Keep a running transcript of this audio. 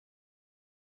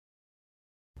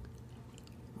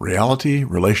Reality,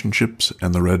 Relationships,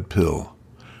 and the Red Pill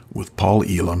with Paul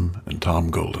Elam and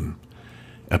Tom Golden.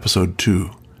 Episode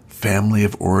 2, Family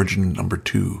of Origin number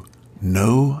 2,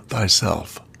 Know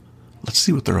Thyself. Let's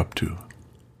see what they're up to.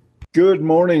 Good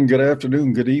morning, good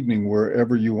afternoon, good evening,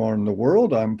 wherever you are in the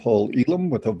world. I'm Paul Elam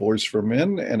with a voice for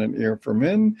men and an ear for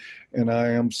men, and I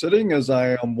am sitting, as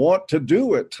I am wont to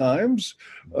do at times,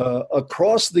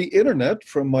 across the internet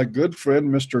from my good friend,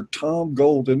 Mr. Tom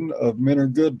Golden of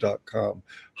menaregood.com.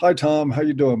 Hi, Tom. How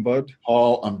you doing, bud?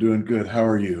 Paul, I'm doing good. How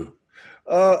are you?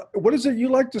 What is it you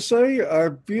like to say? I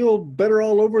feel better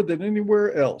all over than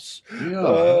anywhere else.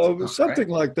 Yeah, something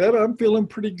like that. I'm feeling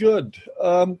pretty good.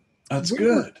 That's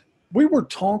good. We were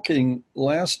talking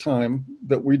last time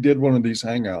that we did one of these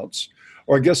hangouts,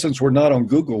 or I guess since we're not on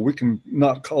Google, we can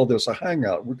not call this a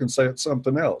hangout. We can say it's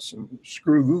something else. And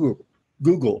screw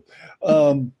Google.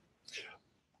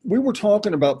 We were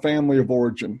talking about family of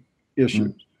origin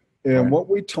issues. And what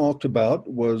we talked about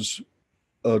was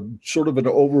sort of an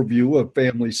overview of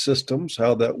family systems,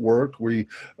 how that worked. We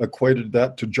equated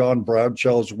that to John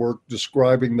Bradshaw's work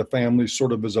describing the family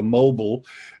sort of as a mobile,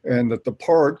 and that the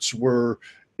parts were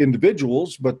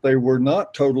individuals, but they were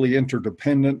not totally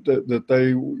interdependent, that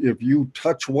they, if you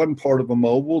touch one part of a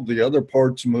mobile, the other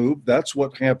parts move. That's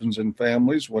what happens in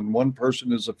families. When one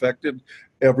person is affected,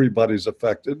 everybody's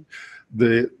affected.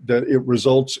 That it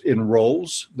results in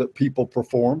roles that people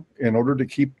perform in order to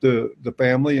keep the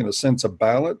family in a sense of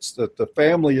balance, that the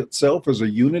family itself as a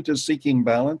unit is seeking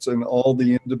balance, and all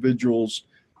the individuals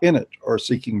in it are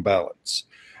seeking balance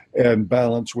and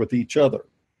balance with each other.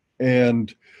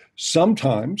 And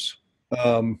sometimes,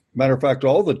 matter of fact,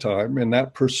 all the time, in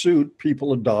that pursuit,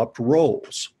 people adopt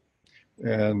roles.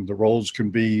 And the roles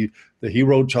can be the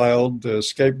hero child, the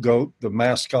scapegoat, the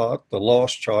mascot, the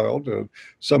lost child.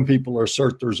 Some people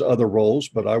assert there's other roles,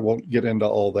 but I won't get into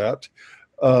all that.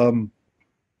 And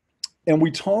we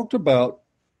talked about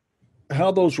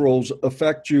how those roles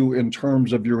affect you in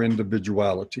terms of your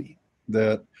individuality,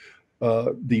 that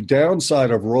the downside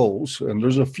of roles, and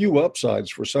there's a few upsides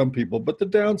for some people, but the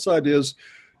downside is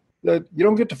that you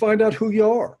don't get to find out who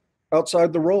you are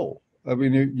outside the role. I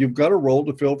mean, you've got a role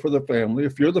to fill for the family.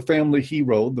 If you're the family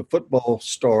hero, the football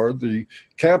star, the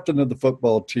captain of the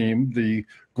football team, the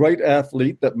great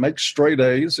athlete that makes straight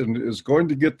A's and is going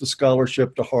to get the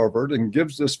scholarship to Harvard and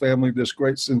gives this family this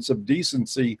great sense of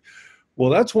decency, well,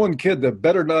 that's one kid that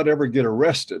better not ever get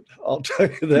arrested, I'll tell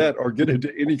you that, or get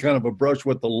into any kind of a brush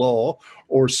with the law,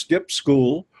 or skip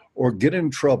school, or get in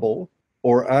trouble,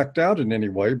 or act out in any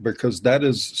way, because that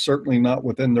is certainly not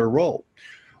within their role.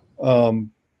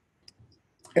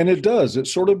 And it does. It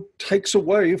sort of takes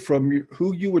away from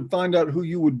who you would find out who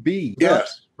you would be.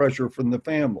 Yes. Pressure from the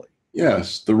family.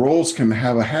 Yes. The roles can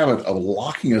have a habit of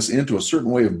locking us into a certain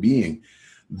way of being,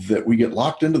 that we get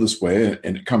locked into this way,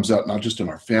 and it comes out not just in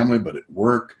our family, but at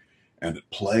work and at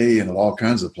play and at all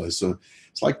kinds of places. So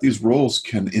it's like these roles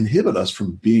can inhibit us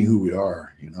from being who we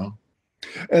are, you know?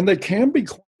 And they can be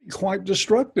quite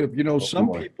destructive. You know,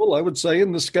 some people, I would say,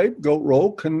 in the scapegoat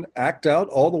role can act out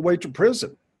all the way to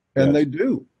prison. And they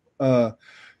do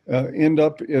end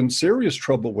up in serious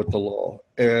trouble with the law,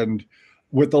 and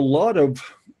with a lot of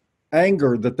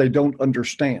anger that they don't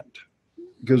understand.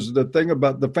 Because the thing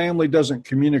about the family doesn't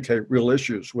communicate real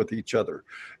issues with each other.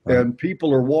 Right. And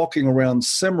people are walking around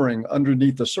simmering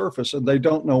underneath the surface, and they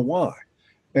don't know why.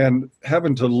 And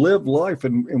having to live life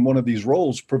in one of these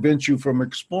roles prevents you from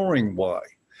exploring why.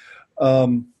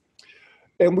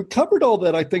 And we covered all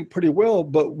that, I think, pretty well.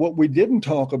 But what we didn't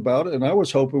talk about, and I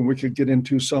was hoping we could get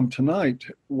into some tonight,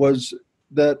 was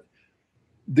that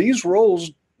these roles,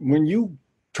 when you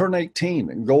turn 18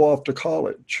 and go off to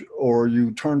college, or you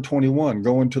turn 21,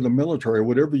 go into the military,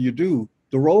 whatever you do,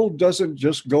 the role doesn't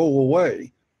just go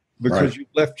away because you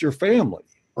left your family.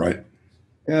 Right.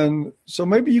 And so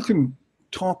maybe you can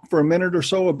talk for a minute or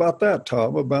so about that,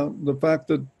 Tom, about the fact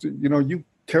that, you know, you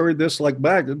carry this like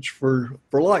baggage for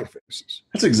life.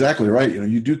 That's exactly right. You know,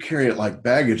 you do carry it like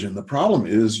baggage, and the problem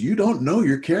is you don't know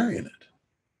you're carrying it.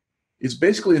 It's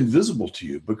basically invisible to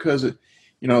you, because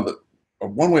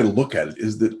one way to look at it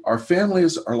is that our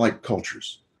families are like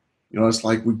cultures. You know, it's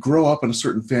like we grow up in a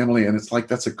certain family, and it's like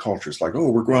that's a culture. It's like, oh,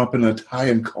 we're growing up in an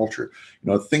Italian culture.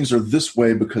 You know, things are this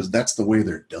way because that's the way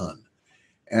they're done.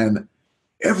 And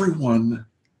everyone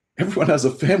has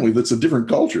a family that's a different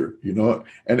culture, you know,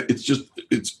 and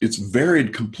it's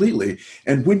varied completely.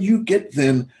 And when you get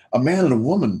then a man and a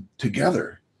woman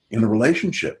together in a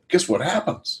relationship, guess what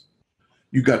happens?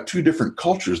 You got two different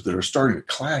cultures that are starting to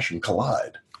clash and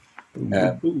collide. And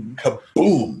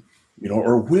kaboom, you know,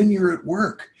 or when you're at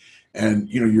work and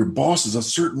your boss is a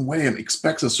certain way and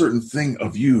expects a certain thing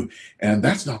of you, and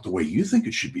that's not the way you think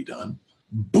it should be done.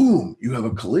 Boom, you have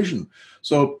a collision.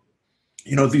 So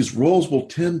these roles will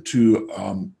tend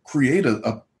to create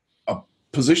a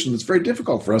position that's very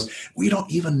difficult for us. We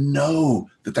don't even know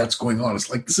that that's going on. It's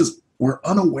like we're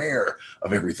unaware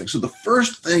of everything. So the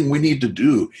first thing we need to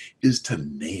do is to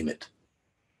name it.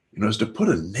 Is to put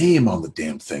a name on the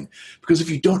damn thing. Because if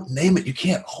you don't name it, you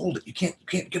can't hold it. You can't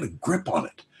get a grip on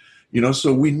it.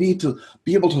 So we need to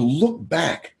be able to look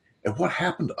back at what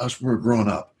happened to us when we were growing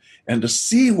up, and to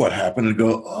see what happened and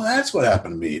go, oh, that's what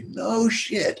happened to me. No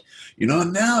shit.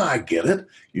 Now I get it,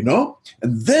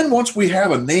 And then once we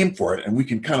have a name for it and we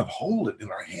can kind of hold it in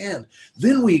our hand,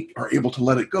 then we are able to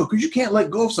let it go. Because you can't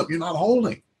let go of something you're not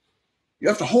holding. You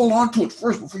have to hold on to it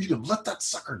first before you can let that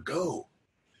sucker go.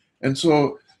 And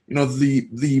so,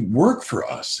 the work for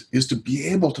us is to be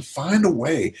able to find a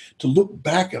way to look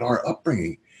back at our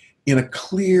upbringing in a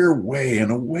clear way,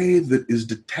 in a way that is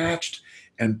detached,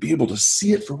 and be able to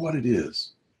see it for what it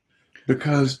is.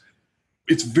 Because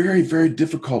it's very, very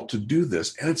difficult to do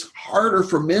this. And it's harder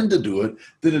for men to do it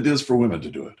than it is for women to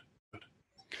do it.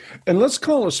 And let's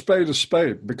call a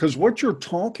spade, because what you're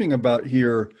talking about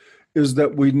here is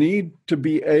that we need to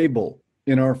be able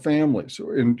in our families,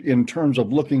 in terms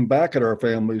of looking back at our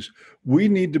families, we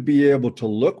need to be able to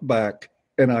look back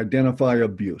and identify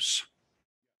abuse.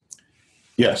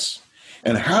 Yes.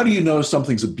 And how do you know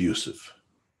something's abusive?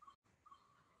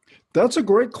 That's a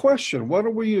great question. Why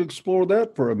don't we explore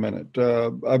that for a minute?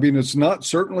 It's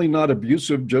certainly not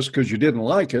abusive just because you didn't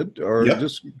like it or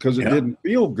just because it didn't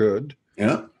feel good.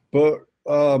 Yeah. But,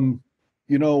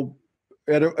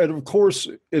 and of course,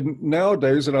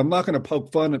 nowadays, and I'm not going to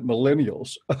poke fun at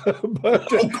millennials, but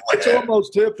it's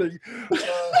almost tempting.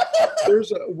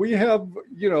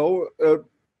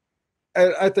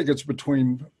 I think it's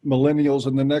between millennials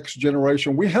and the next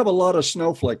generation. We have a lot of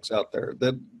snowflakes out there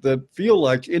that feel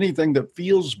like anything that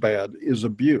feels bad is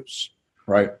abuse.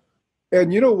 Right.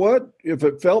 And you know what? If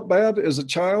it felt bad as a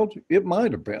child, it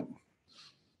might have been.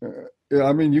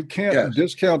 You can't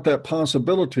discount that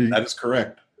possibility. That is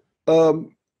correct.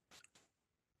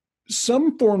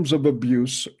 Some forms of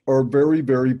abuse are very,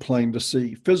 very plain to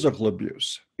see. Physical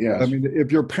abuse. Yes.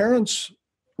 If your parents'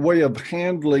 way of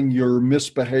handling your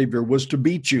misbehavior was to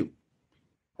beat you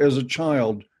as a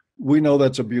child, we know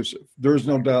that's abusive. There's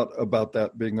no doubt about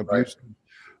that being abusive.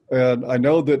 Right. And I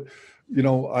know that,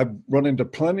 I've run into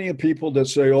plenty of people that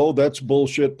say, oh, that's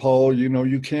bullshit, Paul.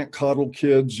 You can't coddle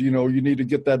kids. You need to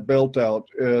get that belt out.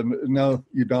 And no,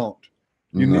 you don't.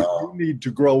 You need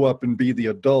to grow up and be the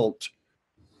adult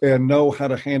and know how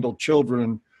to handle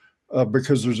children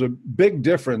because there's a big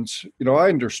difference. I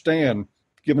understand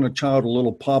giving a child a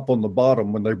little pop on the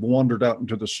bottom when they've wandered out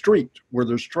into the street where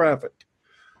there's traffic.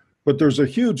 But there's a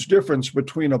huge difference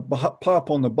between a pop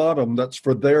on the bottom that's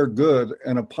for their good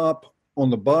and a pop on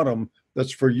the bottom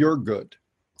that's for your good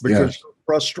because you're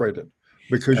frustrated,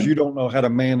 because you don't know how to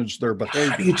manage their behavior.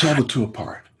 How do you tell the two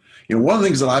apart? One of the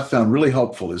things that I've found really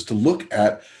helpful is to look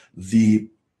at the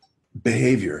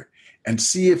behavior and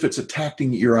see if it's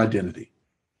attacking your identity.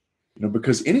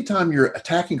 Because anytime you're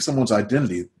attacking someone's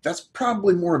identity, that's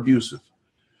probably more abusive.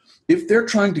 If they're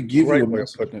trying to give you a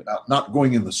message about not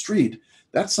going in the street,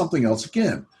 that's something else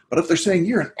again. But if they're saying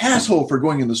you're an asshole for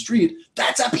going in the street,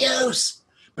 that's abuse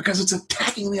because it's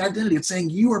attacking the identity. It's saying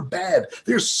you are bad.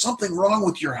 There's something wrong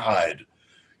with your hide.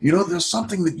 There's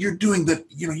something that you're doing that,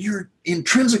 you're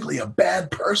intrinsically a bad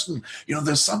person.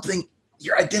 There's something,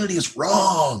 your identity is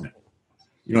wrong.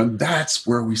 And that's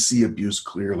where we see abuse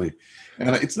clearly.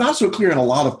 And it's not so clear in a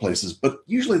lot of places, but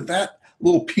usually that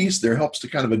little piece there helps to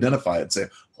kind of identify it and say,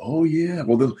 oh yeah,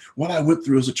 well then what I went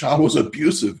through as a child was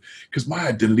abusive because my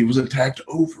identity was attacked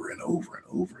over and over and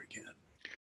over again.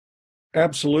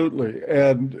 Absolutely.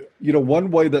 And,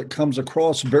 one way that comes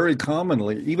across very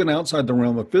commonly, even outside the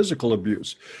realm of physical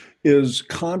abuse, is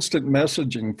constant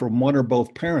messaging from one or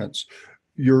both parents.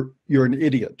 You're an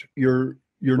idiot. You're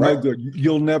no good.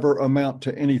 You'll never amount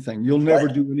to anything. You'll never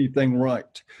do anything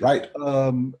right. Right.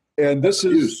 And this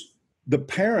is the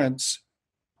parents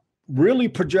really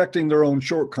projecting their own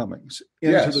shortcomings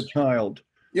into the child.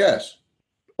 Yes.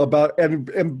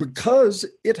 And because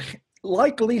it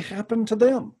likely happened to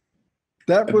them.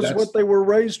 That was what they were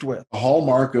raised with. The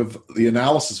hallmark of the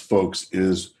analysis, folks,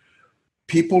 is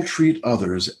people treat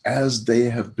others as they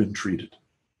have been treated.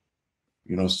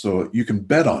 So you can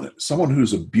bet on it. Someone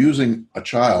who's abusing a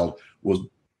child was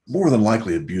more than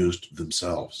likely abused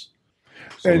themselves.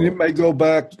 So, and it may go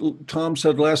back, Tom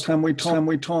said last time we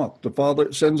talked, the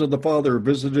sins of the father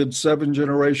visited 7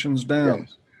 generations down.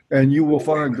 And you will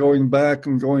find going back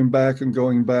and going back and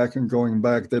going back and going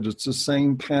back that it's the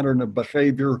same pattern of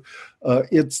behavior.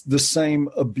 It's the same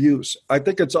abuse. I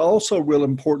think it's also real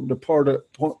important to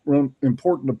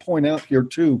point out here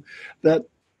too that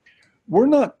we're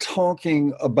not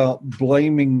talking about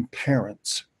blaming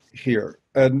parents here,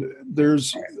 and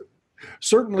there's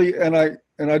certainly, and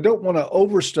I don't want to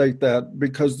overstate that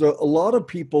because a lot of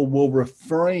people will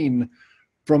refrain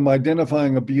from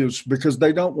identifying abuse because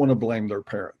they don't want to blame their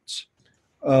parents.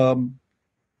 But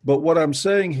what I'm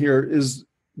saying here is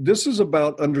this is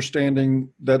about understanding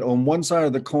that on one side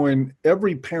of the coin,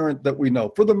 every parent that we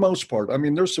know, for the most part, I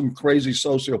mean, there's some crazy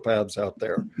sociopaths out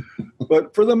there,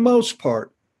 but for the most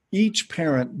part, each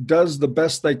parent does the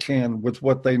best they can with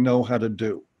what they know how to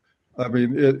do. I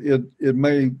mean, it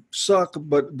may suck,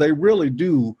 but they really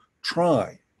do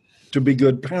try to be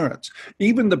good parents.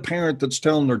 Even the parent that's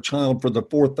telling their child for the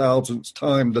 4,000th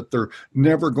time that they're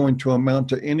never going to amount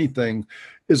to anything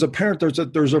is a parent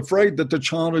there's afraid that the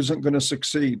child isn't going to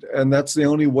succeed. And that's the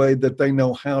only way that they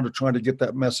know how to try to get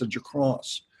that message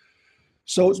across.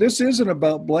 So this isn't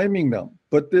about blaming them,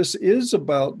 but this is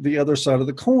about the other side of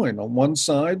the coin. On one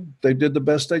side, they did the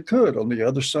best they could. On the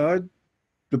other side,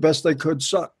 the best they could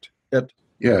sucked.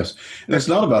 Yes. And it's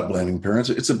not about blaming parents.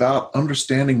 It's about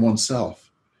understanding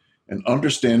oneself and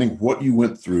understanding what you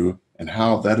went through and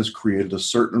how that has created a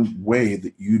certain way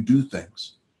that you do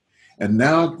things. And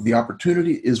now the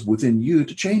opportunity is within you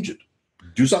to change it.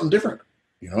 Do something different.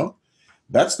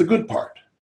 That's the good part.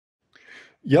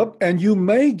 Yep. And you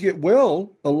may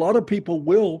a lot of people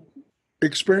will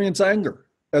experience anger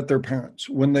at their parents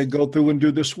when they go through and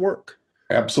do this work.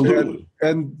 Absolutely.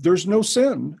 And there's no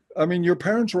sin. I mean, your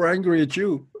parents were angry at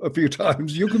you a few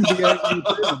times. You can be angry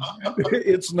at them.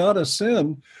 It's not a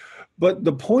sin. But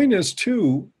the point is,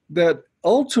 too, that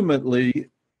ultimately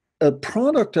a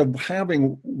product of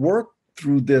having worked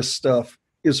through this stuff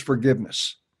is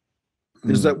forgiveness.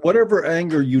 Is that whatever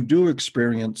anger you do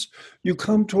experience, you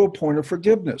come to a point of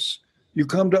forgiveness. You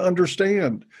come to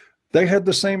understand they had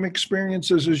the same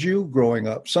experiences as you growing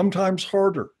up, sometimes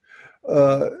harder.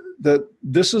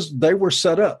 They were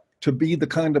set up to be the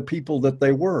kind of people that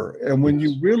they were. And when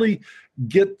you really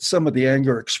get some of the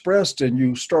anger expressed and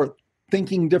you start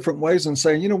thinking different ways and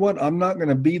saying, you know what, I'm not going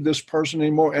to be this person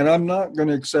anymore, and I'm not going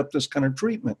to accept this kind of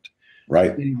treatment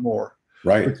anymore.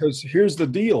 Right. Because here's the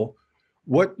deal.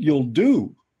 What you'll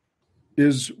do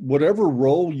is whatever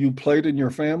role you played in your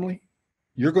family,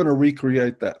 you're going to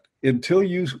recreate that until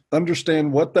you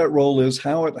understand what that role is,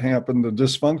 how it happened, the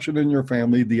dysfunction in your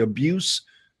family, the abuse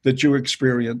that you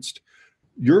experienced.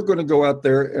 You're going to go out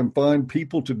there and find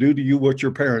people to do to you what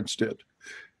your parents did.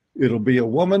 It'll be a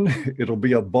woman, it'll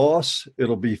be a boss,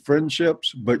 it'll be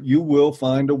friendships, but you will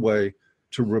find a way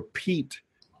to repeat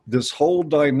this whole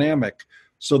dynamic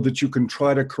so that you can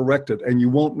try to correct it, and you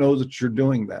won't know that you're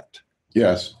doing that.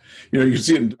 Yes. You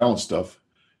see it in talent stuff,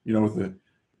 with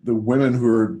the women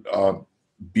who are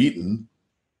beaten.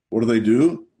 What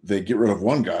do? They get rid of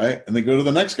one guy and they go to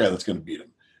the next guy that's going to beat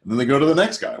him. And then they go to the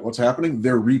next guy. What's happening?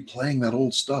 They're replaying that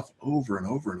old stuff over and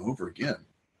over and over again.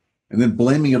 And then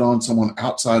blaming it on someone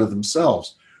outside of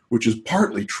themselves, which is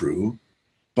partly true,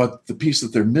 but the piece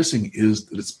that they're missing is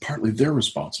that it's partly their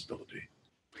responsibility.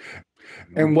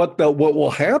 And what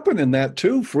will happen in that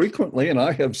too frequently, and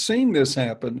I have seen this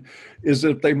happen, is that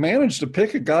if they manage to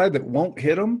pick a guy that won't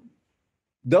hit them,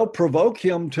 they'll provoke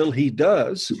him till he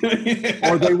does,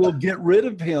 or they will get rid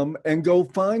of him and go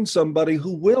find somebody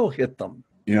who will hit them.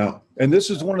 Yeah. And this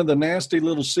is one of the nasty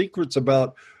little secrets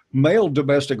about male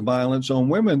domestic violence on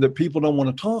women that people don't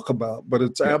want to talk about, but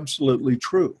it's absolutely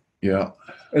true. Yeah.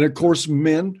 And of course,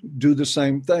 men do the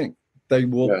same thing. They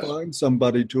will find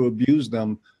somebody to abuse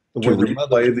them to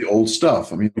replay the old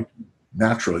stuff. I mean,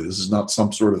 naturally, this is not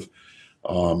some sort of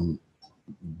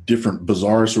different,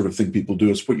 bizarre sort of thing people do.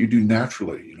 It's what you do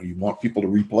naturally. You want people to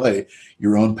replay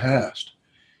your own past.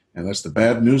 And that's the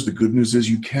bad news. The good news is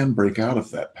you can break out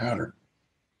of that pattern.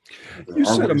 You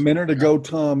said a minute ago,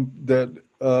 Tom, that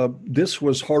this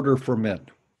was harder for men.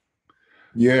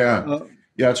 Yeah.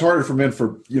 It's harder for men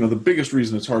for, the biggest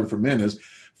reason it's harder for men is,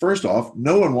 first off,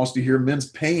 no one wants to hear men's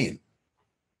pain.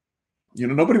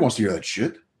 Nobody wants to hear that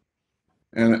shit.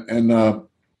 And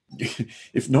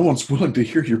if no one's willing to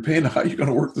hear your pain, how are you going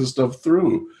to work this stuff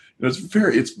through?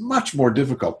 It's much more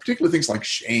difficult, particularly things like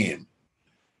shame.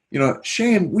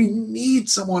 Shame, we need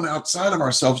someone outside of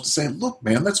ourselves to say, look,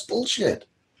 man, that's bullshit.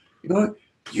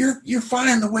 You're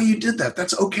fine the way you did that.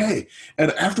 That's okay.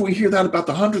 And after we hear that about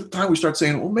the 100th time, we start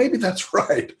saying, well, maybe that's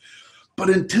right. But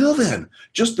until then,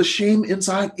 just the shame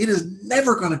inside, it is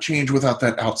never going to change without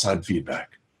that outside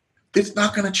feedback. It's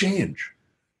not going to change.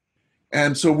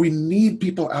 And so we need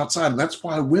people outside. And that's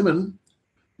why women,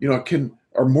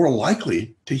 are more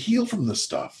likely to heal from this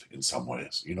stuff in some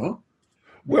ways, Well,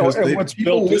 because and what's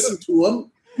people built listen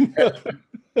to them,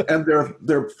 in, and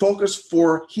their focus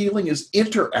for healing is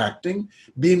interacting,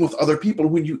 being with other people.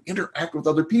 When you interact with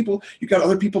other people, you got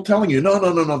other people telling you,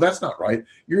 no, that's not right.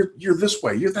 You're this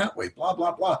way, you're that way, blah,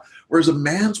 blah, blah. Whereas a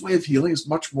man's way of healing is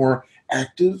much more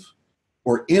active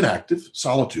or inactive,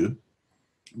 solitude.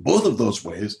 Both of those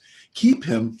ways keep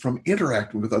him from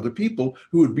interacting with other people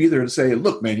who would be there to say,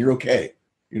 look, man, you're okay.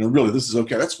 Really, this is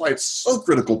okay. That's why it's so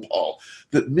critical, Paul,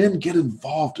 that men get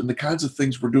involved in the kinds of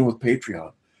things we're doing with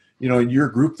Patreon. In your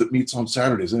group that meets on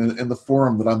Saturdays, and the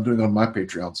forum that I'm doing on my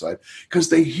Patreon side, because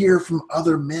they hear from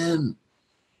other men.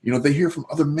 They hear from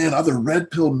other men, other red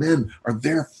pill men are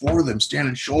there for them,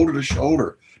 standing shoulder to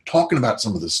shoulder, talking about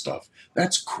some of this stuff.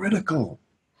 That's critical.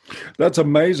 That's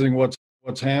amazing what's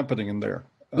happening in there.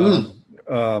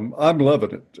 I'm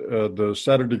loving it. The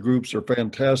Saturday groups are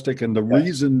fantastic. And the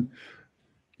reason,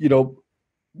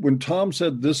 when Tom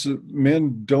said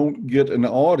men don't get an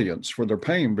audience for their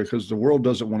pain because the world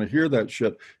doesn't want to hear that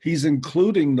shit, he's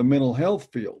including the mental health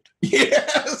field.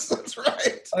 Yes, that's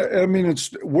right. I mean,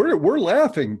 we're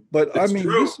laughing, but It's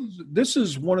true. This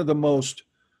is one of the most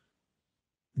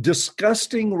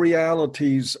disgusting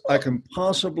realities I can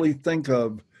possibly think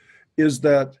of, is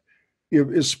that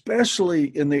especially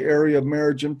in the area of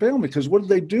marriage and family, because what do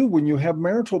they do when you have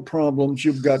marital problems?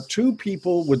 You've got two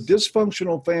people with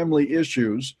dysfunctional family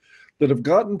issues that have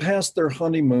gotten past their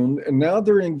honeymoon, and now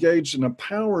they're engaged in a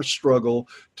power struggle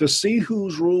to see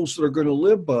whose rules they're going to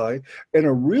live by. And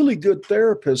a really good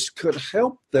therapist could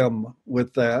help them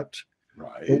with that.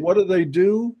 Right. But what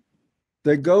do?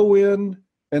 They go in,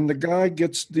 and the guy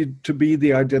gets to be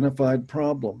the identified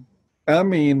problem. I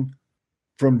mean,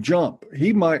 from jump,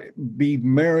 he might be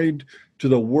married to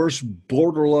the worst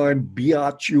borderline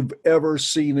biatch you've ever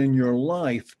seen in your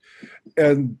life.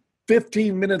 And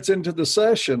 15 minutes into the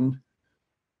session,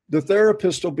 the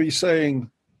therapist will be saying,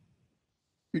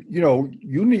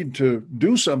 you need to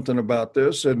do something about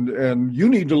this, and you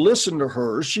need to listen to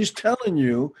her. She's telling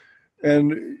you,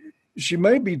 and she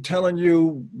may be telling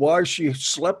you why she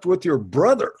slept with your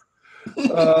brother.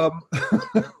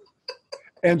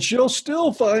 And she'll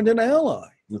still find an ally.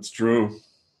 That's true.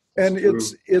 And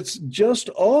it's just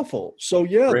awful. So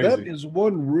yeah, Crazy. That is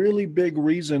one really big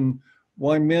reason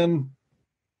why men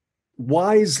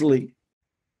wisely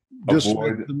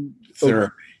avoid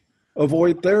therapy.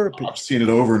 Avoid therapy. I've seen it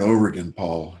over and over again,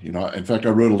 Paul. In fact, I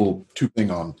wrote a little thing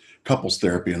on couples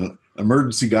therapy and an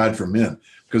emergency guide for men,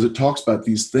 because it talks about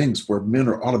these things where men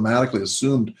are automatically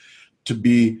assumed to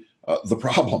be the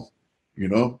problem,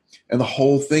 and the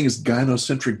whole thing is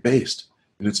gynocentric based,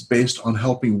 and it's based on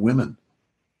helping women.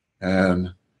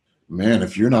 And man,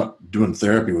 if you're not doing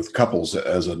therapy with couples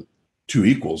as two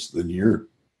equals, then you're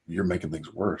making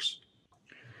things worse.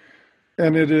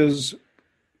 And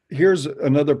here's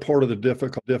another part of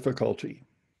the difficulty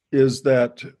is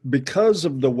that because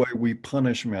of the way we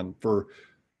punish men for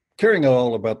caring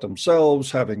all about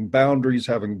themselves, having boundaries,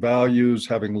 having values,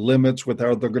 having limits with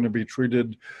how they're going to be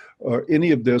treated, any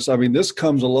of this. I mean,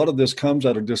 a lot of this comes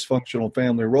out of dysfunctional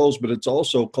family roles, but it's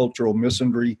also cultural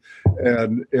misandry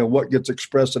and what gets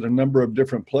expressed in a number of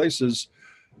different places.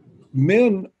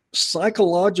 Men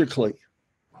psychologically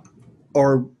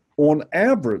are, on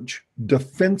average,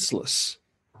 defenseless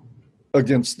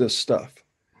against this stuff.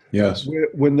 Yes.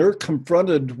 When they're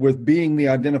confronted with being the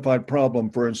identified problem,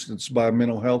 for instance, by a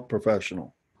mental health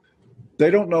professional,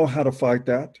 they don't know how to fight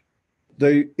that.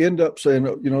 They end up saying,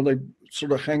 they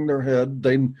sort of hang their head.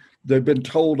 They've been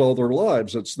told all their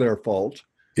lives it's their fault.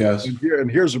 Yes.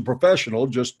 And here's a professional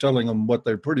just telling them what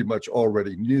they pretty much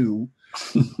already knew.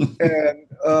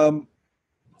 And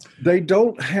they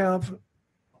don't have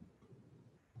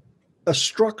a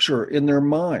structure in their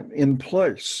mind in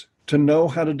place to know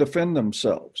how to defend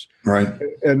themselves. Right.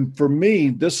 And for me,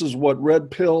 this is what red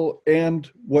pill and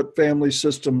what family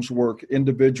systems work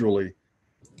individually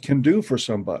can do for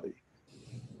somebody.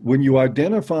 When you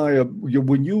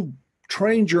when you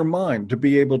train your mind to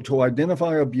be able to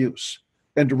identify abuse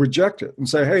and to reject it and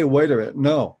say, hey, wait a minute,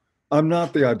 no, I'm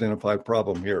not the identified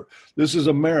problem here. This is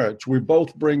a marriage. We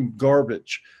both bring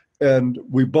garbage and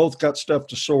we both got stuff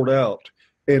to sort out.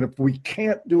 And if we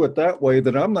can't do it that way,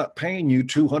 then I'm not paying you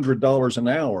 $200 an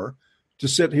hour to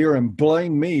sit here and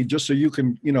blame me just so you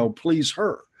can, please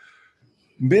her.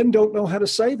 Men don't know how to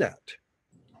say that.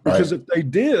 Because if they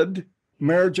did,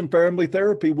 marriage and family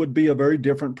therapy would be a very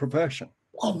different profession.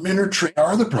 Well, men are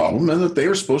the problem, and that they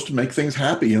are supposed to make things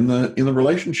happy in the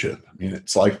relationship. I mean,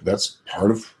 it's like that's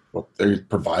part of what they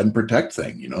provide and protect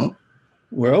thing,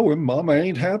 Well, when mama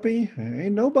ain't happy,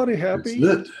 ain't nobody That's happy.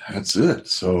 it. That's it.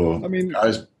 So I mean,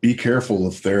 guys, be careful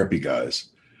of therapy, guys.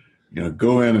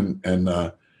 Go in and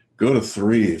go to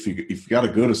three. If you got to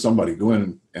go to somebody, go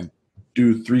in and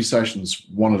do 3 sessions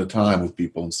one at a time with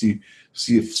people and see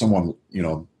if someone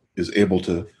is able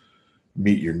to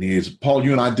meet your needs. Paul,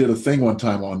 you and I did a thing one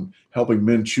time on helping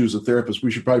men choose a therapist.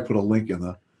 We should probably put a link in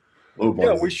the low bar.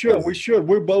 yeah, we should. We should.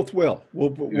 We both will.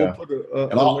 We'll Yeah. put And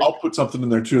a link. I'll put something in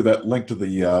there too, that link to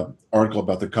the article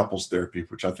about the couples therapy,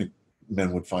 which I think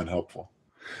men would find helpful.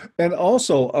 And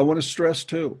also, I want to stress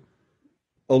too,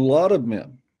 a lot of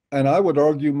men, and I would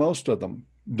argue most of them,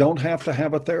 don't have to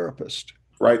have a therapist.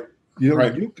 Right.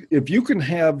 Right. If you can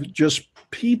have just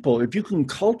people, if you can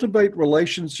cultivate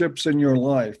relationships in your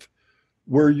life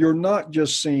where you're not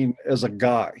just seen as a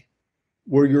guy,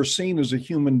 where you're seen as a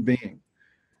human being.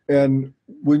 And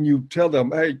when you tell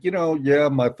them, hey, yeah,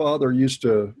 my father used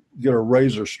to get a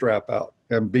razor strap out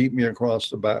and beat me across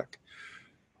the back.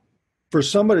 For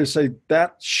somebody to say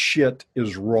that shit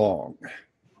is wrong,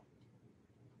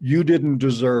 you didn't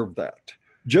deserve that.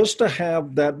 Just to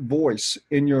have that voice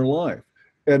in your life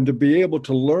and to be able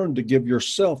to learn to give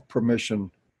yourself permission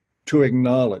to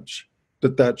acknowledge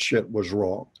that shit was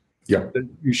wrong. Yeah. That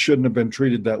you shouldn't have been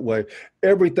treated that way.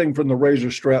 Everything from the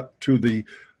razor strap to the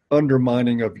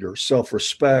undermining of your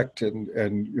self-respect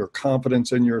and your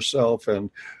confidence in yourself.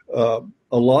 And a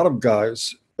lot of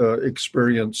guys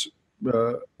experience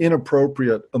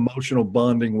inappropriate emotional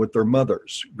bonding with their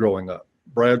mothers growing up.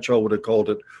 Bradshaw would have called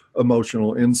it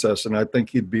emotional incest, and I think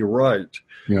he'd be right.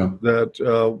 Yeah.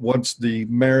 That once the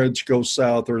marriage goes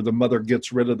south or the mother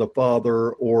gets rid of the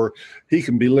father, or he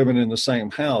can be living in the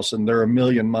same house and they're a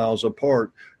million miles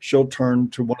apart, she'll turn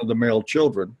to one of the male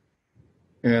children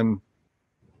and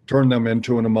turn them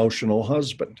into an emotional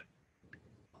husband,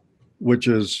 which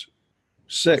is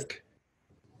sick.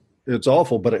 It's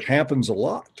awful, but it happens a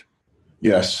lot.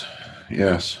 Yes.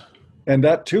 Yes. And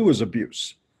that too is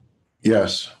abuse.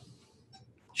 Yes.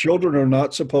 Children are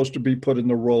not supposed to be put in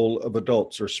the role of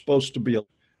adults. They're supposed to be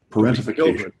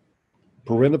Parentification.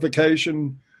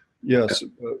 Parentification, yes.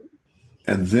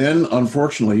 And then,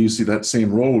 unfortunately, you see that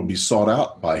same role would be sought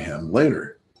out by him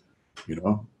later,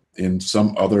 in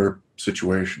some other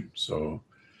situation. So,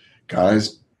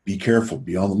 guys, be careful.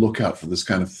 Be on the lookout for this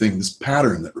kind of thing, this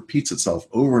pattern that repeats itself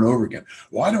over and over again.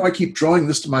 Why do I keep drawing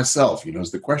this to myself?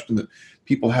 Is the question that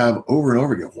people have over and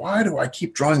over again. Why do I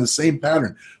keep drawing the same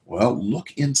pattern? Well,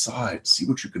 look inside. See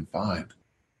what you can find.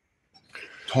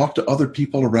 Talk to other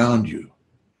people around you.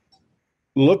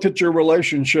 Look at your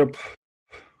relationship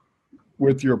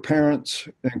with your parents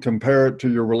and compare it to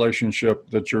your relationship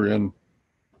that you're in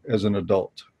as an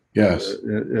adult. Yes.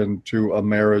 Into a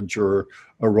marriage or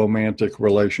a romantic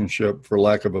relationship, for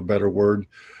lack of a better word.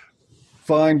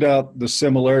 Find out the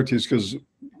similarities, because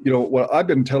what I've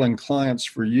been telling clients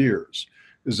for years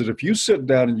is that if you sit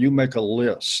down and you make a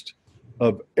list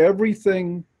of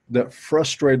everything that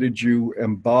frustrated you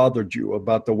and bothered you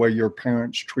about the way your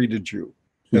parents treated you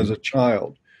as a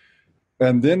child,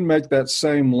 and then make that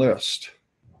same list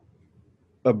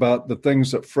about the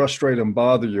things that frustrate and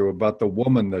bother you about the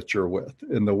woman that you're with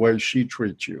and the way she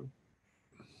treats you,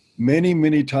 many,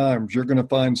 many times you're going to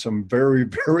find some very,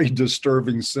 very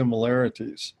disturbing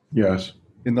similarities. Yes.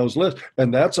 In those lists.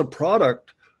 And that's a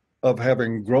product of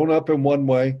having grown up in one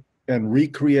way and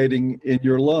recreating in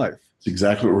your life. It's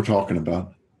exactly what we're talking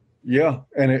about. Yeah.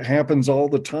 And it happens all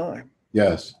the time.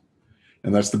 Yes.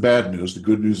 And that's the bad news. The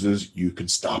good news is you can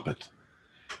stop it.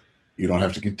 You don't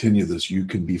have to continue this. You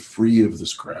can be free of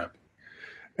this crap.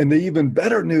 And the even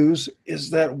better news is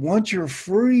that once you're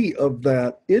free of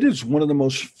that, it is one of the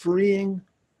most freeing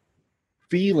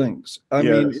feelings. I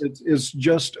mean, it's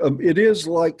just, it is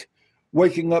like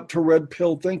waking up to red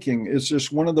pill thinking. It's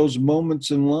just one of those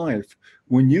moments in life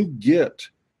when you get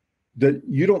that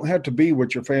you don't have to be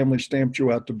what your family stamped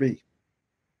you out to be.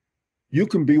 You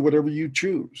can be whatever you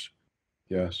choose.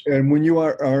 Yes. And when you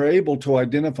are able to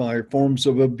identify forms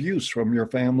of abuse from your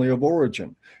family of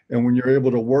origin, and when you're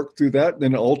able to work through that,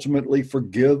 then ultimately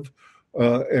forgive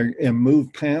and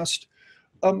move past.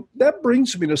 That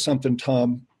brings me to something,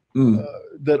 Tom,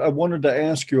 that I wanted to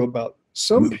ask you about.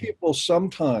 Some people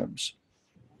sometimes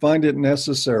find it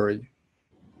necessary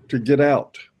to get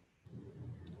out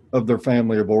of their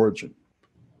family of origin.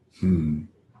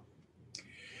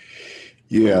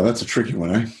 Yeah, that's a tricky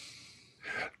one, eh?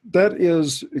 That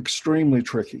is extremely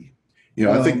tricky.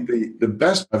 I think the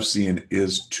best I've seen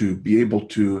is to be able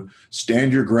to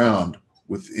stand your ground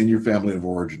within your family of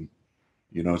origin.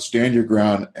 Stand your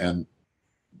ground and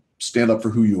stand up for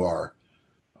who you are,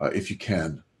 if you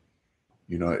can.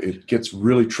 It gets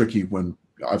really tricky when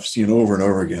I've seen over and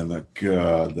over again that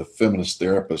the feminist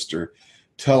therapists are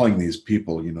telling these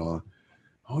people,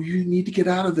 oh, you need to get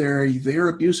out of there. They're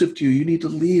abusive to you. You need to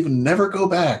leave and never go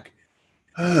back.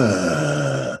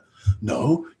 No,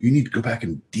 you need to go back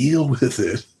and deal with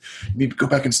it. You need to go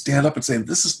back and stand up and say,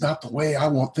 this is not the way I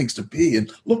want things to be.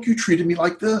 And look, you treated me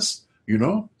like this,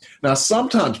 Now,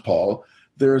 sometimes, Paul,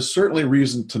 there is certainly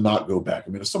reason to not go back.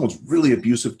 I mean, if someone's really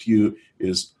abusive to you,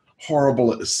 is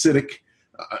horrible, acidic,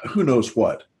 who knows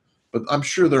what. But I'm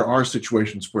sure there are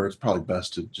situations where it's probably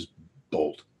best to just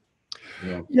bolt.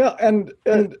 Yeah, and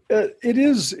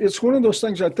it's one of those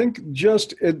things, I think,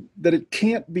 that it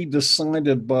can't be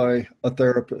decided by a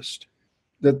therapist,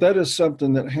 that is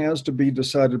something that has to be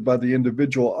decided by the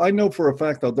individual. I know for a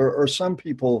fact that there are some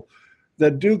people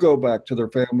that do go back to their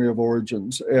family of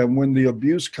origins, and when the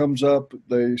abuse comes up,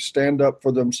 they stand up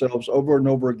for themselves over and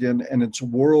over again, and it's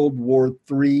World War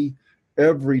III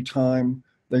every time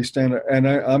they stand up. And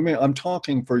I mean, I'm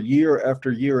talking for year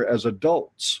after year as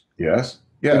adults. Yes.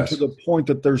 And to the point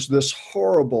that there's this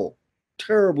horrible,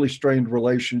 terribly strained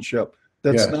relationship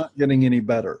that's not getting any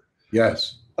better.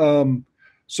 Yes.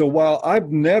 So while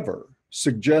I've never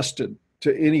suggested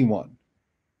to anyone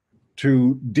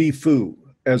to defoo,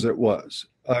 as it was,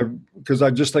 because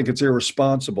I just think it's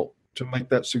irresponsible to make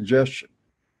that suggestion,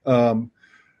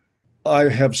 I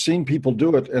have seen people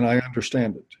do it, and I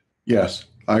understand it. Yes,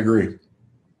 I agree.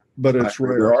 But it's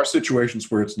rare. There are situations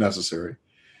where it's necessary.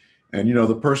 And,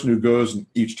 the person who goes and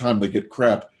each time they get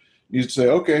crap needs to say,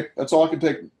 okay, that's all I can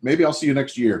take. Maybe I'll see you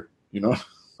next year,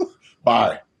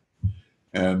 bye.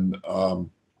 And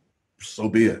so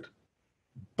be it.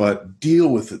 But deal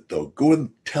with it, though. Go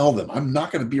and tell them, I'm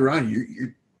not going to be around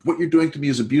you. What you're doing to me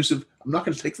is abusive. I'm not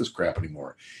going to take this crap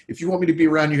anymore. If you want me to be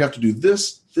around, you have to do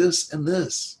this, this, and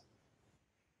this.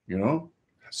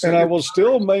 And I will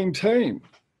still maintain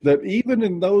that even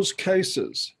in those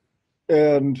cases,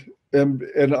 and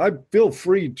I feel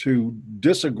free to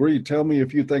disagree. Tell me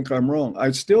if you think I'm wrong.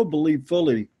 I still believe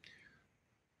fully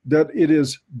that it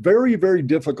is very, very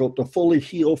difficult to fully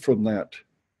heal from that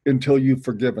until you've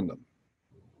forgiven them.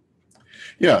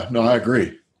 Yeah, no, I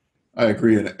agree.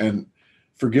 And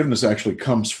forgiveness actually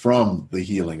comes from the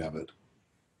healing of it.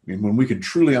 I mean, when we can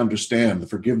truly understand, the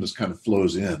forgiveness kind of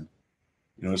flows in.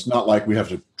 It's not like we have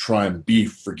to try and be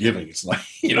forgiving. It's like,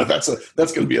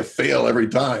 that's going to be a fail every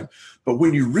time. But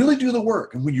when you really do the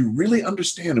work, and when you really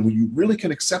understand, and when you really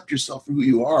can accept yourself for who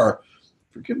you are,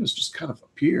 forgiveness just kind of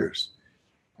appears.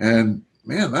 And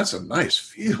man, that's a nice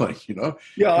feeling,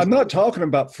 Yeah, I'm not talking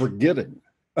about forgetting.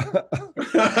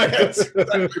 That's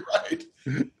exactly right.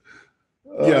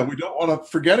 Yeah, we don't want to.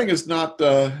 Forgetting is not.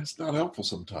 It's not helpful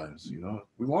sometimes.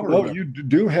 We want to. Well, remember. You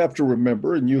do have to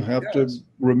remember, and you have to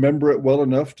remember it well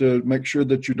enough to make sure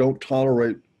that you don't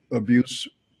tolerate abuse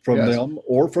from them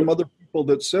or from other people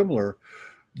that's similar.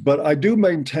 But I do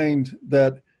maintain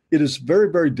that it is very,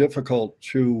 very difficult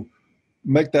to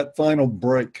make that final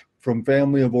break from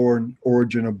family of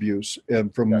origin abuse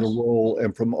and from the role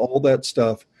and from all that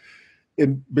stuff.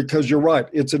 Because you're right,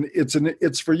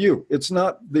 it's for you. It's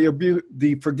not the abuse.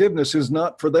 The forgiveness is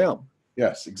not for them.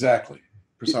 Yes, exactly,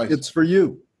 precisely. It's for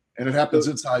you, and it happens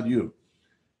inside you.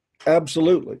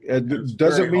 Absolutely. And it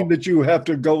doesn't mean that you have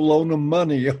to go loan them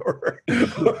money or.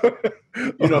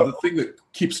 The thing that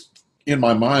keeps in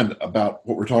my mind about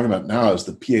what we're talking about now is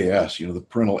the PAS. The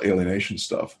parental alienation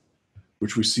stuff,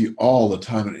 which we see all the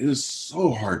time, and it is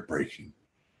so heartbreaking.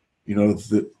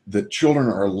 That children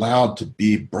are allowed to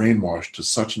be brainwashed to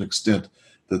such an extent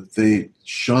that they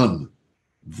shun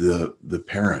the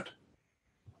parent.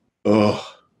 Ugh.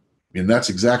 I mean, that's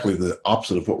exactly the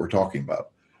opposite of what we're talking about.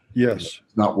 Yes. It's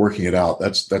not working it out.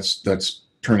 That's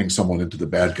turning someone into the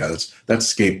bad guy.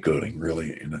 That's scapegoating,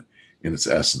 really, in its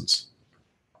essence.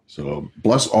 So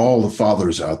bless all the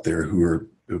fathers out there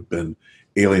who've been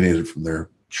alienated from their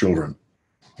children.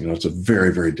 It's a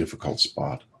very, very difficult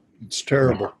spot. It's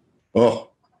terrible. Oh,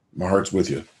 my heart's with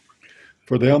you.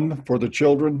 For them, for the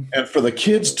children. And for the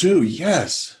kids too,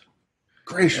 yes.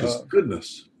 Gracious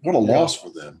goodness. What a loss for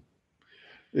them.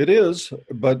 It is,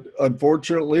 but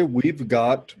unfortunately we've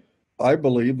got, I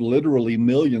believe, literally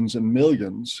millions and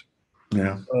millions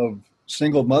of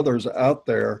single mothers out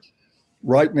there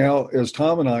right now, as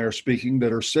Tom and I are speaking,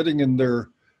 that are sitting in their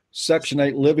Section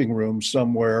 8 living room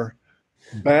somewhere,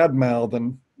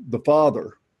 bad-mouthing the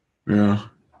father. Yeah.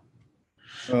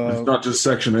 It's not just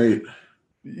Section 8.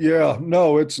 Yeah,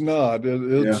 no, it's not.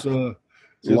 It's a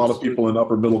lot of people in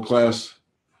upper middle class.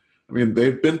 I mean,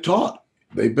 they've been taught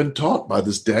by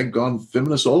this daggone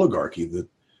feminist oligarchy that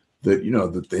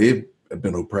they have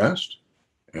been oppressed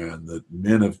and that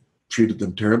men have treated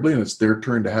them terribly, and it's their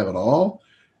turn to have it all.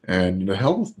 And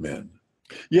hell with men.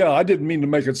 Yeah, I didn't mean to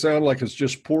make it sound like it's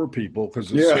just poor people,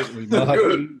 because it's Yeah, certainly not.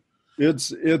 good.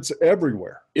 It's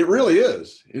everywhere. It really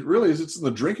is. It really is. It's in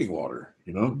the drinking water.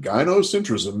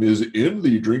 Gynocentrism is in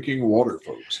the drinking water,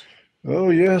 folks. Oh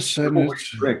yes, and Careful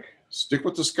what you drink. Stick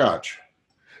with the scotch.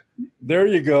 there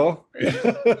you go.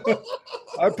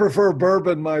 I prefer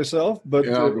bourbon myself, but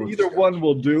Yeah, I'll go with either scotch. one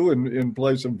will do in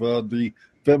place of the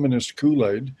feminist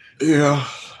Kool-Aid. Yeah.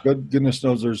 Goodness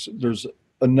knows there's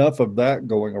enough of that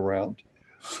going around.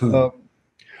 Uh,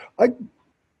 I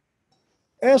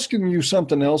asking you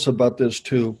something else about this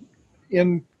too.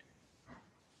 In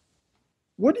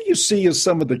What do you see as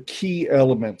some of the key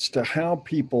elements to how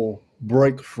people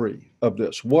break free of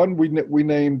this? One, we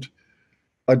named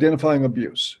identifying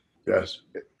abuse Yes.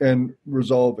 and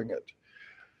resolving it.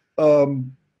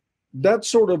 That's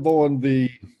sort of on the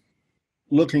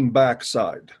looking back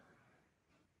side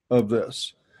of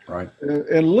this. Right.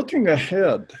 And looking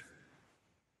ahead,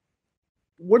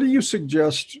 what do you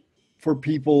suggest for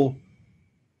people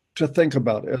to think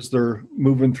about as they're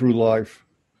moving through life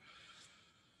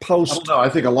I post? don't know. I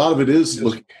think a lot of it is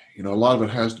looking, a lot of it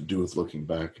has to do with looking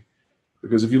back.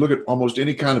 Because if you look at almost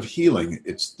any kind of healing,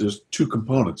 there's two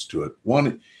components to it.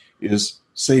 One is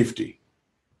safety.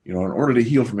 In order to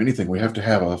heal from anything, we have to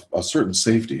have a certain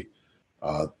safety.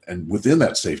 And within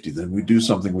that safety, then we do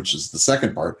something which is the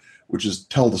second part, which is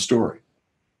tell the story.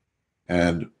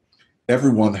 And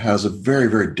everyone has a very,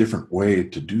 very different way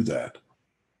to do that.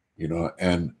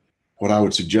 And what I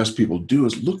would suggest people do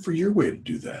is look for your way to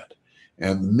do that.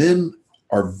 And men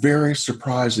are very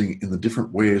surprising in the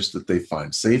different ways that they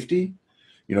find safety,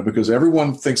 because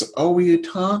everyone thinks, oh, well, you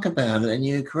talk about it and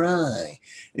you cry.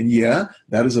 And yeah,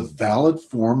 that is a valid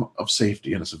form of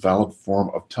safety, and it's a valid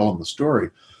form of telling the story,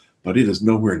 but it is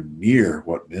nowhere near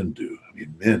what men do. I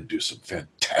mean, men do some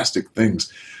fantastic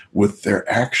things with their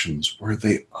actions where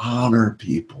they honor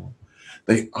people.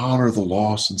 They honor the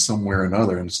loss in some way or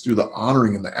another, and it's through the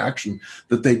honoring and the action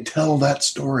that they tell that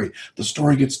story. The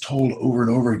story gets told over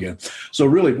and over again. So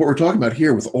really, what we're talking about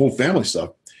here with old family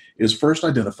stuff is first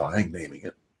identifying, naming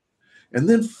it, and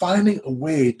then finding a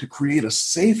way to create a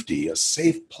safe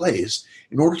place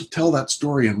in order to tell that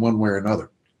story in one way or another.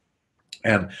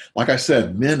 And like I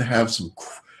said, men have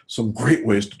some great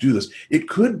ways to do this. It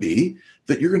could be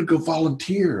that you're going to go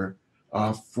volunteer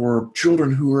for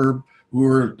children who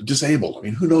are disabled. I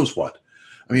mean, who knows what?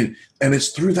 I mean, and it's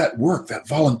through that work, that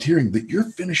volunteering, that you're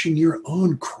finishing your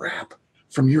own crap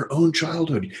from your own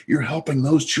childhood. You're helping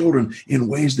those children in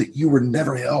ways that you were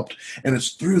never helped. And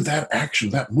it's through that action,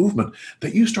 that movement,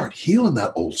 that you start healing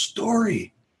that old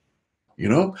story.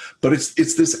 But it's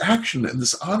this action and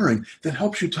this honoring that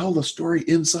helps you tell the story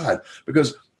inside,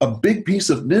 because a big piece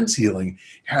of men's healing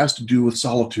has to do with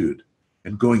solitude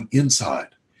and going inside.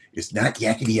 It's not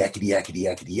yakety, yakety, yakety,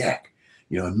 yakety, yak.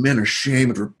 And men are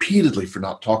shamed repeatedly for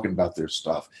not talking about their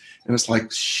stuff. And it's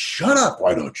like, shut up,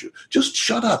 why don't you? Just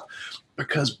shut up.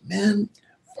 Because men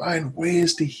find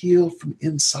ways to heal from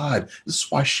inside. This is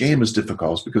why shame is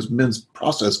difficult, because men's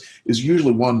process is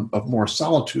usually one of more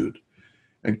solitude.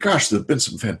 And gosh, there have been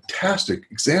some fantastic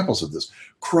examples of this.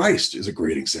 Christ is a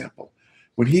great example.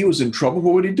 When he was in trouble,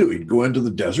 what would he do? He'd go into the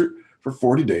desert for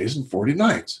 40 days and 40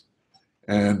 nights.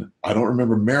 And I don't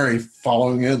remember Mary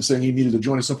following in saying he needed to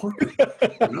join a support group.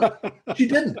 She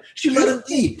didn't. She let him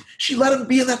be. She let him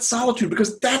be in that solitude,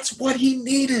 because that's what he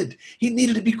needed. He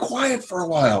needed to be quiet for a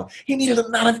while. He needed to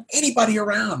not have anybody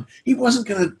around. He wasn't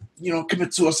going to,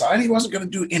 commit suicide. He wasn't going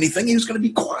to do anything. He was going to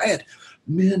be quiet.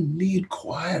 Men need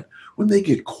quiet. When they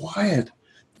get quiet,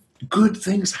 good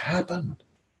things happen.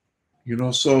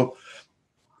 So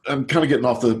I'm kind of getting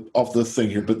off the thing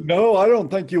here, but No, I don't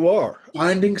think you are.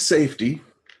 Finding safety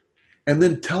and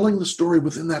then telling the story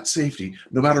within that safety,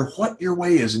 no matter what your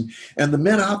way is. And the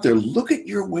men out there, look at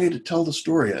your way to tell the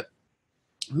story.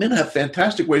 Men have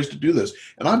fantastic ways to do this.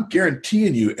 And I'm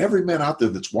guaranteeing you, every man out there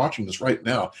that's watching this right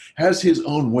now has his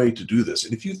own way to do this.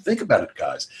 And if you think about it,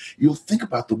 guys, you'll think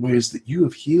about the ways that you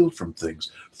have healed from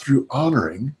things through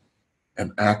honoring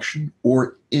an action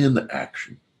or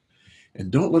inaction. And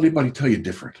don't let anybody tell you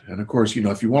different. And of course,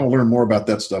 if you want to learn more about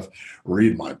that stuff,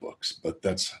 read my books. But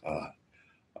that's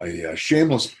a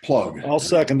shameless plug. I'll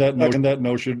second that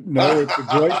notion. No, it's a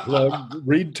great plug.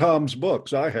 Read Tom's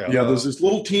books. I have. Yeah, there's this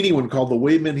little teeny one called The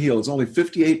Way Men Heal. It's only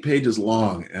 58 pages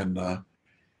long. And I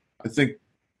think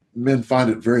men find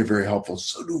it very, very helpful.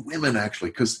 So do women, actually.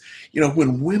 Because,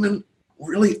 when women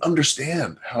really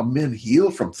understand how men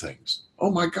heal from things,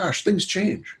 oh my gosh, things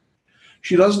change.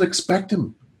 She doesn't expect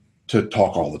him to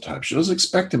talk all the time. She doesn't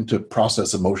expect him to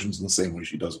process emotions in the same way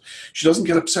she does. She doesn't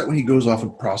get upset when he goes off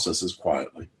and processes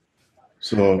quietly.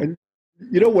 So, and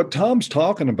You know, what Tom's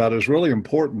talking about is really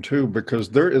important too, because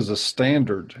there is a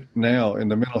standard now in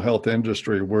the mental health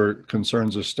industry where it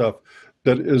concerns this stuff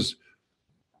that is,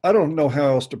 I don't know how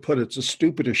else to put it. It's the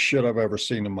stupidest shit I've ever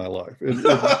seen in my life.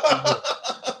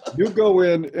 You go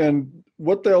in, and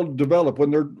what they'll develop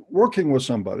when they're working with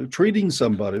somebody, treating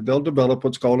somebody, they'll develop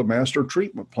what's called a master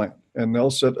treatment plan, and they'll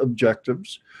set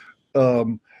objectives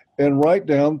and write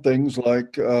down things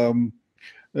like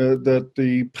that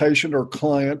the patient or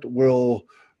client will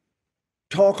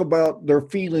talk about their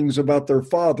feelings about their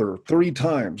father 3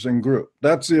 times in group.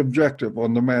 That's the objective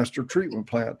on the master treatment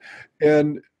plan.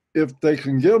 And if they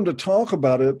can get them to talk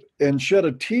about it and shed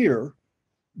a tear,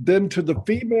 then to the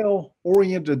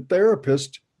female-oriented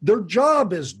therapist, their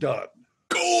job is done.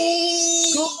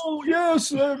 Oh,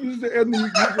 yes. And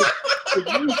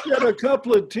if you shed a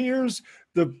couple of tears,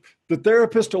 the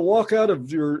therapist will walk out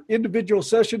of your individual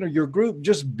session or your group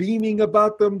just beaming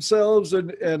about themselves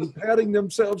and patting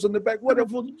themselves on the back.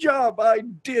 Wonderful job I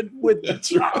did with the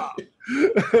job.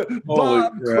 Right.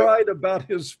 Bob cried about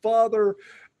his father.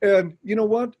 And you know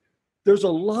what? There's a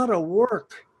lot of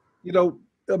work. You know,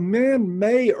 a man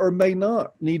may or may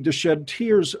not need to shed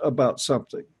tears about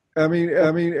something. I mean,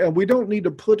 and we don't need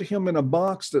to put him in a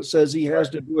box that says he has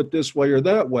to do it this way or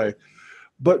that way.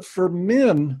 But for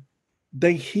men,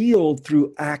 they heal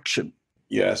through action.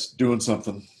 Yes, doing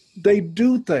something. They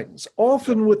do things,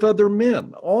 often with other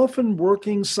men, often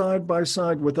working side by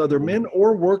side with other men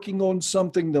or working on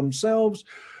something themselves.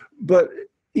 But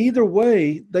either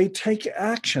way, they take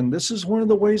action. This is one of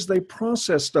the ways they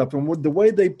process stuff, and with the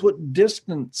way they put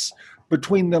distance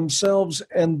between themselves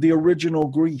and the original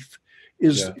grief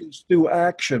is through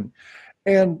action.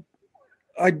 And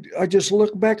I just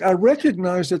look back, I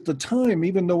recognized at the time,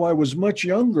 even though I was much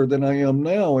younger than I am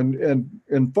now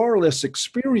and far less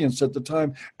experienced at the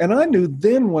time, and I knew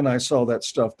then when I saw that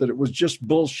stuff that it was just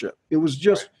bullshit. It was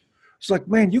just, it's like,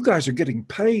 man, you guys are getting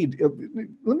paid.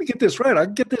 Let me get this right. I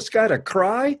can get this guy to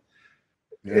cry,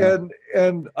 and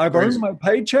I've earned my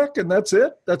paycheck, and that's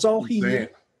it. That's all he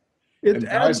did. It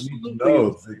absolutely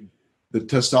know that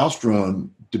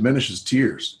testosterone diminishes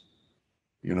tears,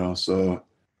 you know, so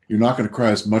you're not going to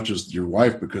cry as much as your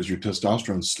wife because your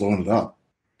testosterone is slowing it up.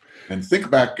 And think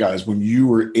back, guys, when you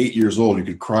were 8 years old, you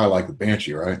could cry like the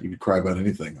banshee, right? You could cry about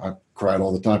anything. I cried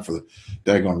all the time for the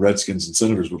daggone Redskins and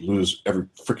Senators would lose every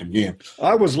freaking game.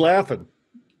 I was laughing.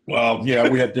 Well, yeah,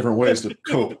 we had different ways to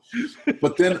cope.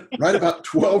 But then right about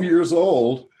 12 years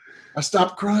old, I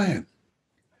stopped crying.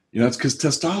 You know, it's because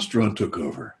testosterone took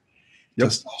over. Yep.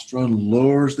 Testosterone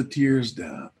lowers the tears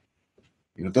down.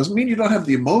 You know, it doesn't mean you don't have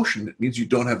the emotion. It means you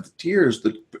don't have the tears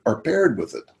that are paired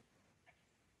with it.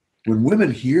 When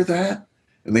women hear that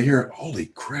and they hear, holy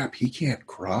crap, he can't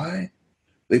cry,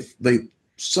 they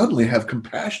suddenly have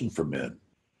compassion for men,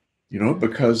 you know,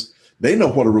 because they know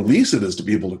what a release it is to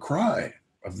be able to cry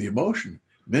of the emotion.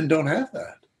 Men don't have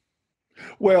that.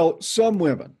 Well, some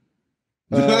women.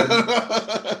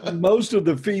 Most of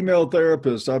the female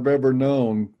therapists I've ever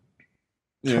known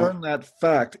turn that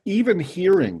fact, even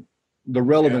hearing the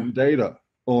relevant data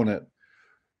on it.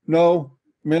 No,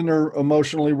 men are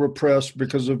emotionally repressed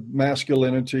because of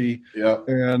masculinity,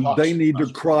 and they need to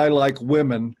cry like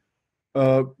women.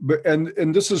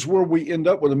 And this is where we end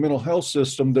up with a mental health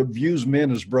system that views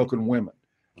men as broken women.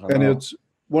 And it's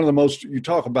one of the most, you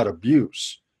talk about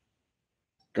abuse.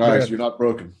 Guys, you're not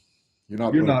broken.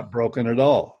 You're not broken at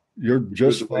all. You're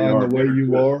just fine the way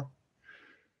you are.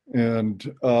 And,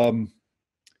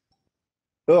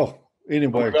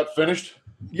 anyway. Are we about finished?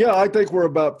 Yeah, I think we're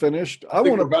about finished. I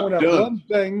want to point out one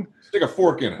thing. Stick a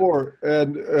fork in it.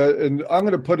 And I'm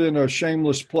going to put in a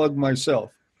shameless plug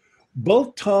myself.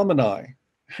 Both Tom and I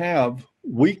have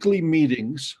weekly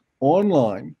meetings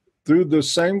online through the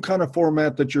same kind of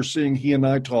format that you're seeing he and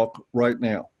I talk right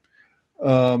now.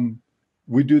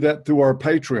 We do that through our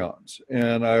Patreons.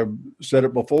 And I've said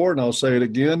it before, and I'll say it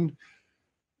again.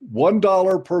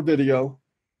 $1 per video,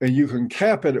 and you can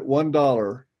cap it at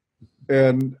 $1.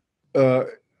 And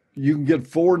you can get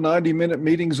 4 90-minute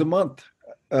meetings a month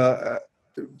for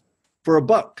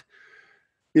 $1.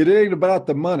 It ain't about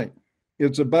the money.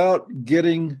 It's about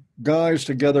getting guys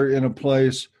together in a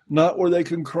place, not where they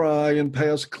can cry and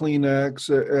pass Kleenex,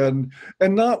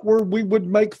 and not where we would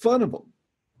make fun of them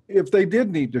if they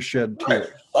did need to shed tears.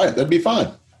 Right, that'd be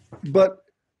fine. But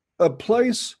a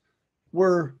place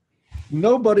where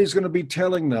nobody's going to be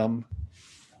telling them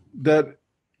that,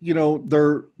 you know,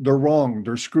 they're wrong,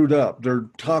 they're screwed up, they're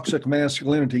toxic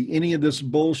masculinity, any of this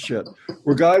bullshit,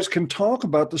 where guys can talk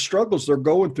about the struggles they're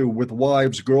going through with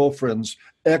wives, girlfriends,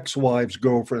 ex-wives,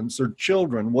 girlfriends, their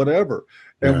children, whatever.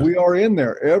 And we are in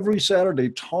there every Saturday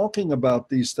talking about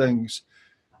these things.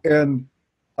 And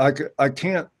I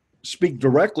can't speak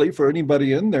directly for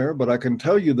anybody in there, but I can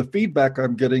tell you the feedback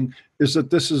I'm getting is that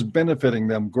this is benefiting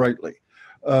them greatly.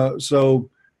 So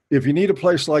if you need a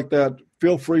place like that,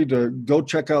 feel free to go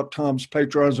check out Tom's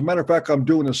Patreon. As a matter of fact, I'm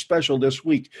doing a special this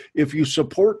week. If you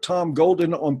support Tom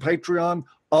Golden on Patreon,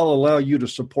 I'll allow you to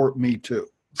support me too.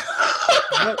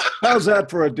 How's that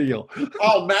for a deal?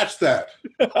 I'll match that.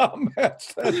 I'll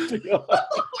match that deal.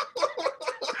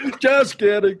 Just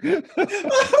kidding.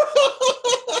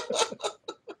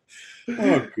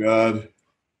 Oh, God.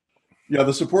 Yeah,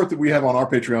 the support that we have on our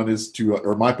Patreon is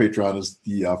or my Patreon is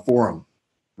the forum,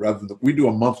 rather than we do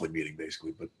a monthly meeting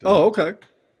basically. But okay.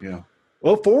 Yeah.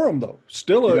 Well, forum though,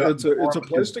 still it's a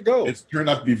place to go. It's turned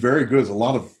out to be very good. There's a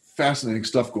lot of fascinating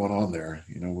stuff going on there.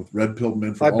 With red pilled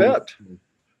men from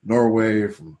Norway,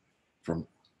 from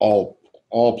all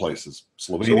places,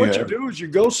 Slovenia. So what you do is you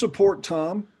go support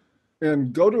Tom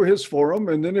and go to his forum,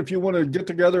 and then if you want to get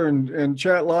together and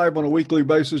chat live on a weekly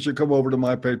basis, you come over to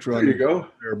my Patreon. There you go.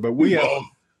 But we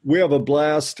have a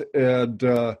blast, and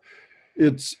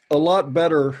it's a lot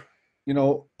better.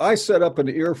 I set up an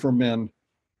ear for men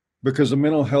because the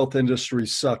mental health industry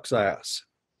sucks ass.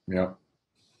 Yeah.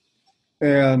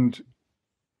 And,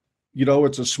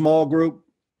 it's a small group,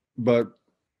 but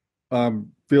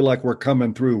feel like we're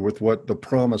coming through with what the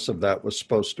promise of that was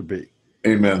supposed to be.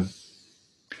 Amen.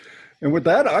 And with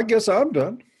that, I guess I'm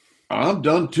done. I'm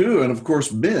done too. And of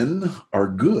course, men are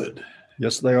good.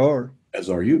 Yes, they are. As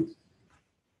are you.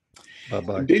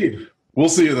 Bye-bye. Indeed. We'll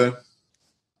see you then.